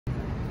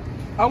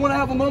I want to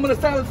have a moment of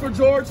silence for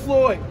George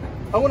Floyd.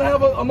 I want to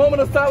have a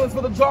moment of silence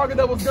for the jargon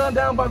that was gunned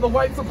down by the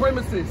white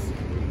supremacists.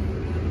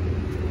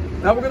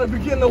 Now we're going to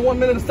begin the 1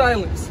 minute of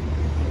silence.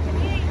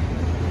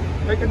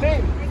 Take a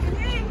knee.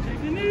 Take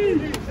a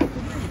knee.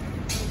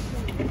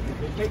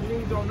 Take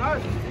knees on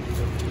us.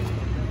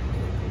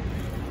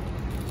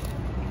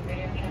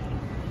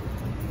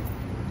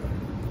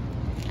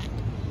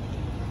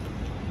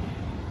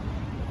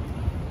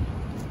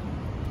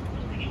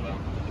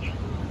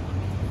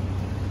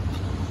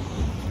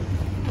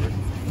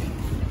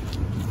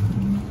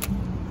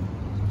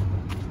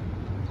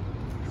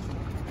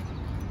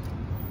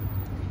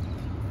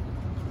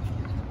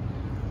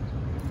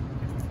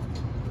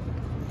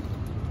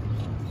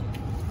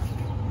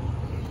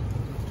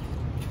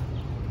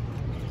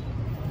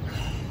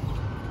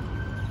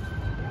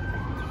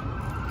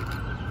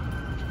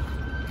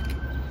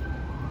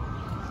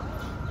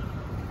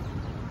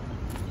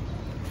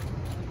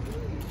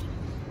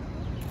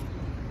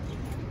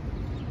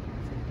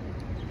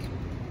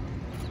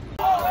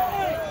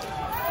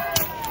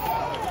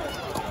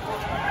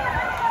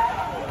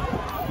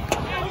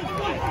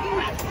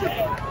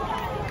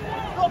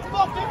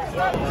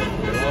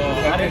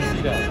 I didn't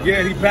see that.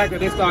 Yeah, he backed it.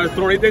 They started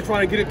throwing it. They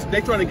trying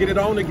to get it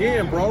on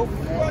again, bro.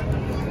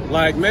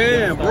 Like,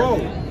 man, bro.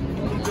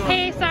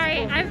 Hey,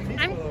 sorry, I'm.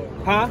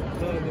 Huh?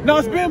 No,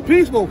 it's been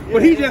peaceful,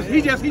 but he just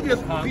incited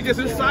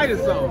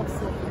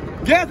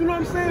something. Yeah, you know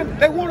what I'm saying?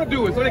 They want to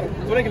do it so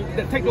they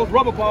can take those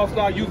rubber balls,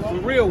 start using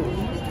the real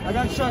ones. I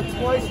got shot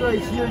twice right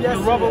here yesterday.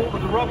 The rubber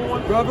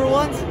ones? Rubber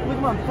ones? Look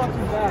at my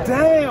fucking back.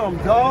 Damn,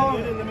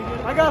 dog.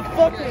 I got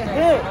fucking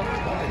hit.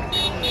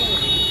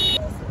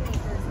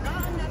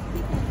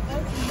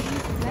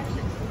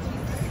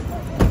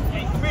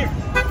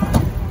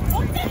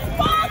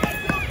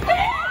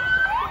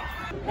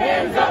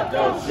 Hands up,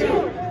 don't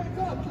shoot!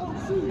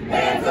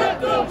 Hands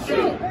up, don't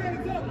shoot!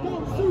 Hands up,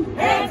 don't shoot!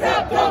 Hands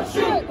up, don't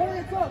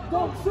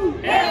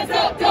shoot! Hands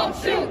up, don't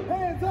shoot!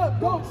 Hands up,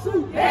 don't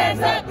shoot!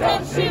 Hands up,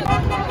 don't shoot!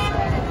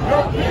 No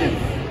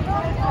peace!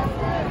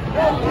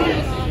 No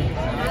peace!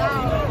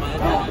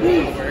 No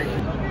peace!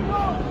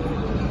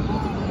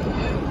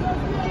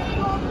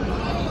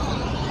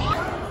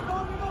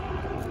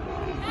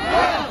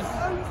 Yes!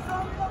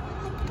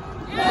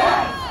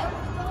 Yes!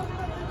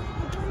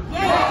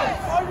 Yes!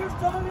 Are you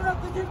strong enough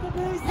to get the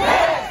peace?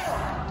 Yes!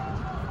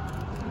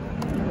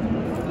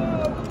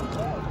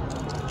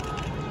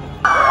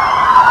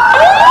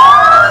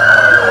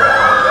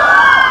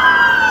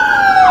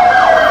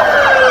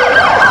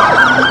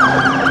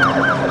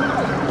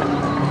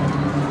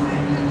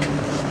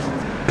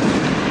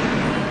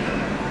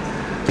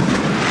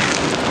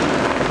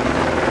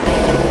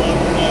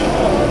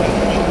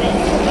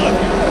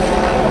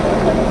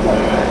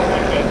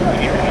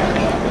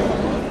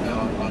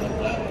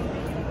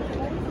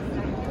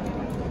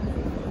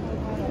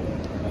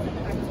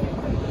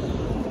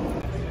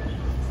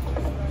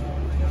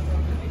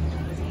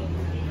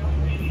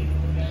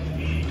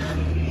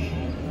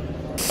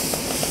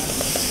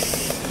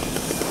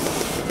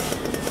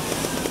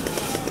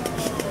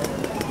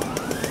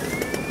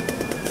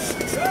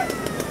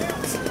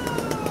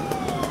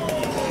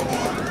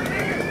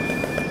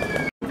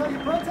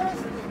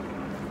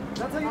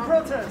 That's how you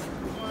protest.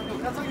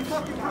 That's how you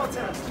fucking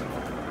protest.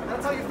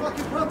 That's how you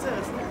fucking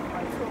protest.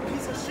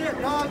 Piece of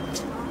shit, dog.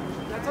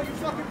 That's how you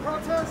fucking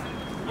protest.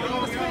 Yo,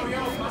 calm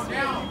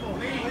down. How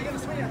are you gonna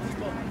swing at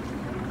people?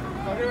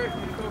 I'll get ready for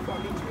you to go. I'll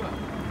meet you up.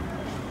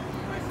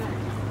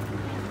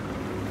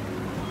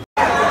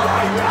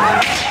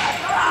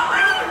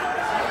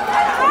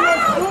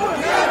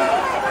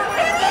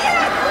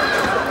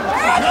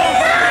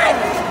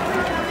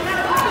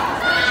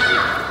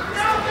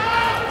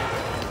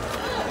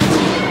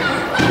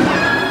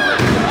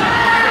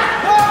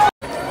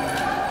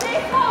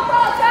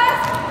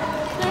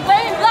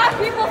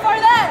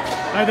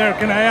 Hi there,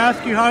 can I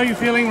ask you how are you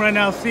feeling right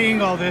now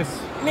seeing all this?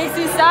 It makes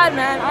me sad,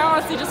 man. I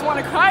honestly just want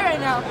to cry right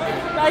now.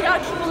 I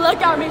got people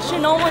look at me, make sure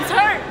no one's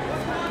hurt.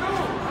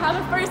 Have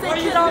a first aid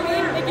kit on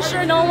me, making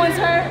sure no one's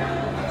hurt.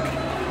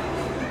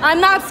 I'm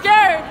not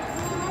scared.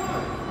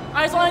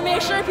 I just want to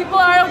make sure people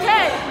are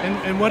okay.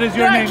 And what is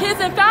your name? There are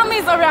kids and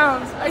families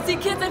around. I see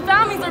kids and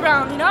families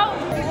around, you know?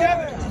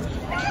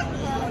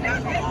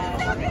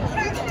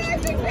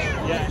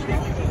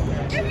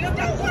 If you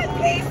don't want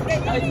peace,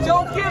 And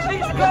don't give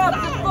these cops a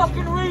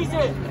fucking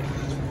reason.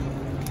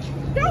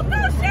 don't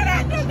throw shit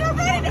at them. They're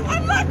ready to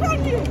unlock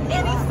on you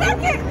any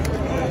second.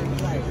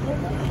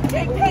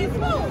 Be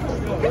peaceful.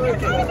 If you're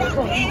not about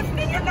peace,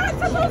 then you're not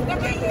supposed to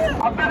be here.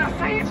 I better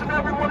see each and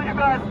every one of you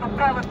guys in the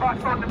ballot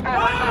box on the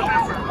ballot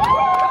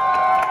November.